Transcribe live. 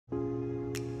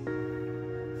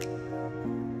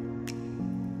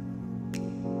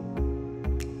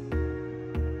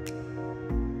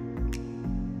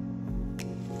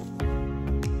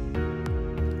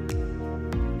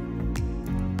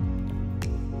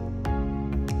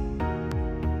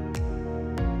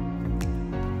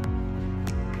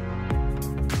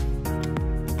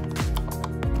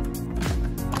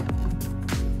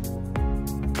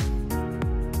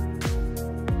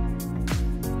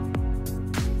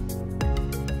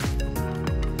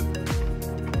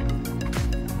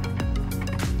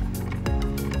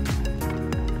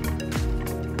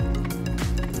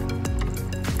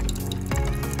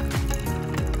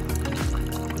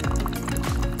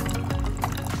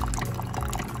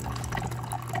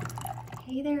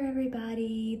Hey there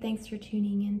everybody, thanks for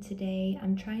tuning in today.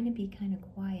 I'm trying to be kind of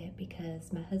quiet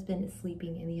because my husband is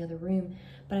sleeping in the other room,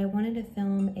 but I wanted to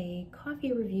film a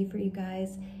coffee review for you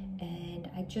guys, and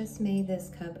I just made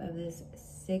this cup of this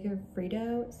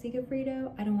Segafredo,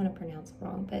 I don't want to pronounce it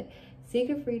wrong, but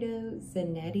Segafredo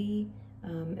Zanetti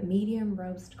medium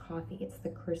roast coffee. It's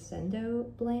the Crescendo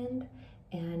blend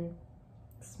and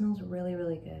it smells really,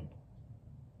 really good.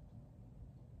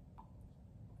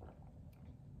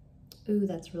 Ooh,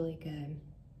 that's really good.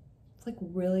 It's like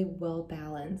really well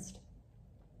balanced.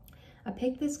 I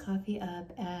picked this coffee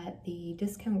up at the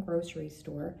discount grocery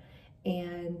store,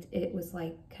 and it was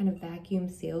like kind of vacuum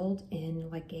sealed in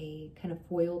like a kind of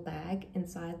foil bag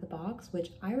inside the box,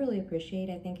 which I really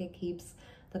appreciate. I think it keeps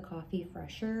the coffee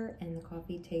fresher and the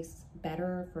coffee tastes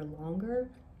better for longer,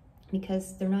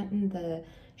 because they're not in the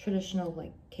traditional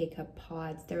like K-cup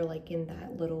pods. They're like in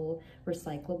that little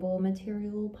recyclable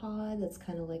material pod that's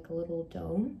kind of like a little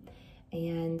dome,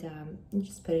 and you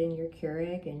just put it in your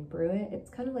Keurig and brew it.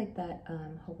 It's kind of like that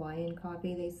Hawaiian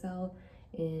coffee they sell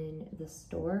in the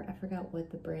store. I forgot what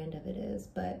the brand of it is,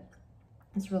 but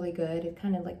it's really good. It's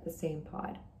kind of like the same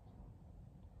pod.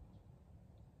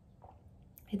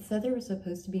 It said there was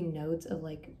supposed to be notes of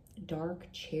like dark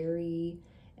cherry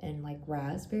and like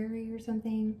raspberry or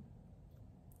something.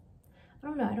 I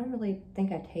don't know, I don't really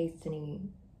think I taste any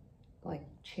like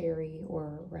cherry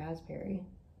or raspberry.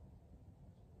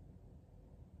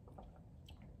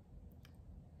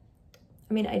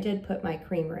 I mean, I did put my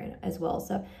creamer in as well,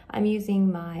 so I'm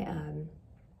using my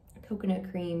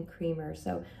coconut cream creamer,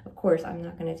 so of course I'm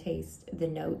not going to taste the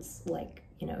notes like,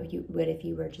 you know, you would if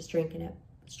you were just drinking a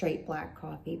straight black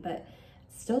coffee, but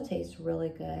still tastes really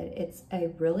good. It's a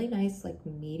really nice like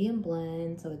medium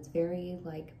blend, so it's very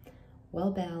like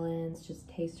well balanced, just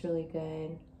tastes really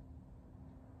good.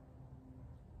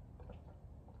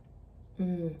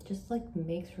 Just like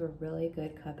makes for a really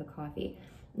good cup of coffee.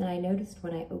 And I noticed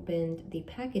when I opened the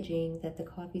packaging that the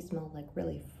coffee smelled like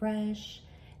really fresh,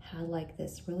 had like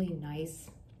this really nice,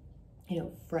 you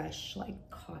know, fresh like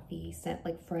coffee scent,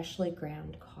 like freshly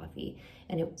ground coffee,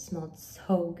 and it smelled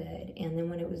so good. And then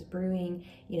when it was brewing,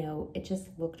 you know, it just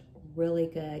looked really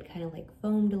good, kind of like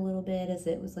foamed a little bit as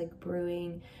it was like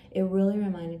brewing. It really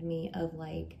reminded me of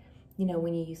like, you know,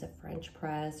 when you use a French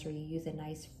press or you use a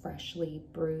nice freshly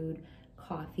brewed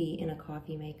coffee in a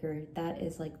coffee maker. That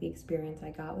is like the experience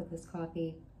I got with this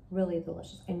coffee. Really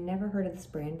delicious. I never heard of this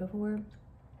brand before,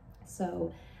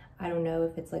 so I don't know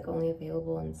if it's like only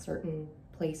available in certain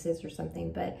places or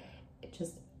something, but it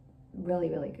just really,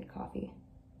 really good coffee.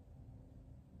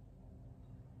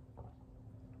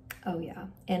 Oh yeah,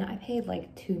 and I paid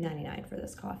like $2.99 for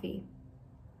this coffee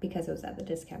because it was at the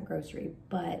discount grocery,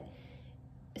 but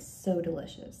it's so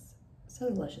delicious. So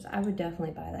delicious. I would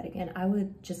definitely buy that again. I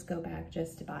would just go back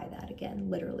just to buy that again,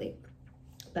 literally.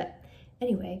 But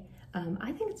anyway,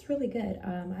 I think it's really good.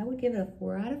 I would give it a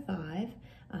 4 out of 5.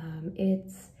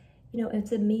 It's, you know,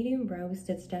 it's a medium roast.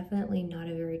 It's definitely not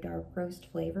a very dark roast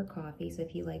flavor coffee. So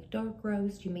if you like dark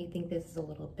roast, you may think this is a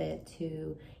little bit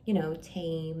too, you know,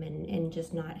 tame and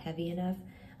just not heavy enough.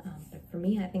 But for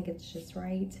me, I think it's just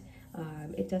right.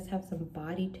 It does have some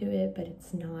body to it, but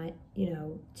it's not, you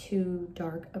know, too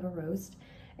dark of a roast.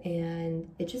 And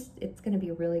it's gonna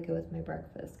be really good with my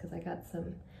breakfast because I got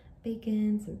some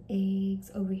bacon, some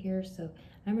eggs over here. So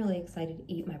I'm really excited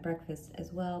to eat my breakfast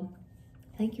as well.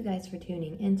 Thank you guys for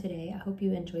tuning in today. I hope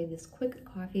you enjoyed this quick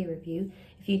coffee review.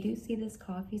 If you do see this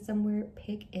coffee somewhere,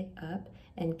 pick it up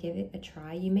and give it a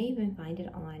try. You may even find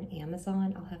it on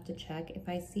Amazon. I'll have to check. If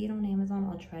I see it on Amazon,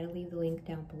 I'll try to leave the link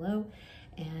down below.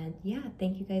 And yeah,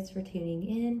 thank you guys for tuning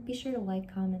in. Be sure to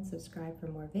like, comment, subscribe for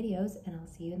more videos, and I'll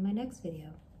see you in my next video.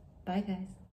 Bye guys.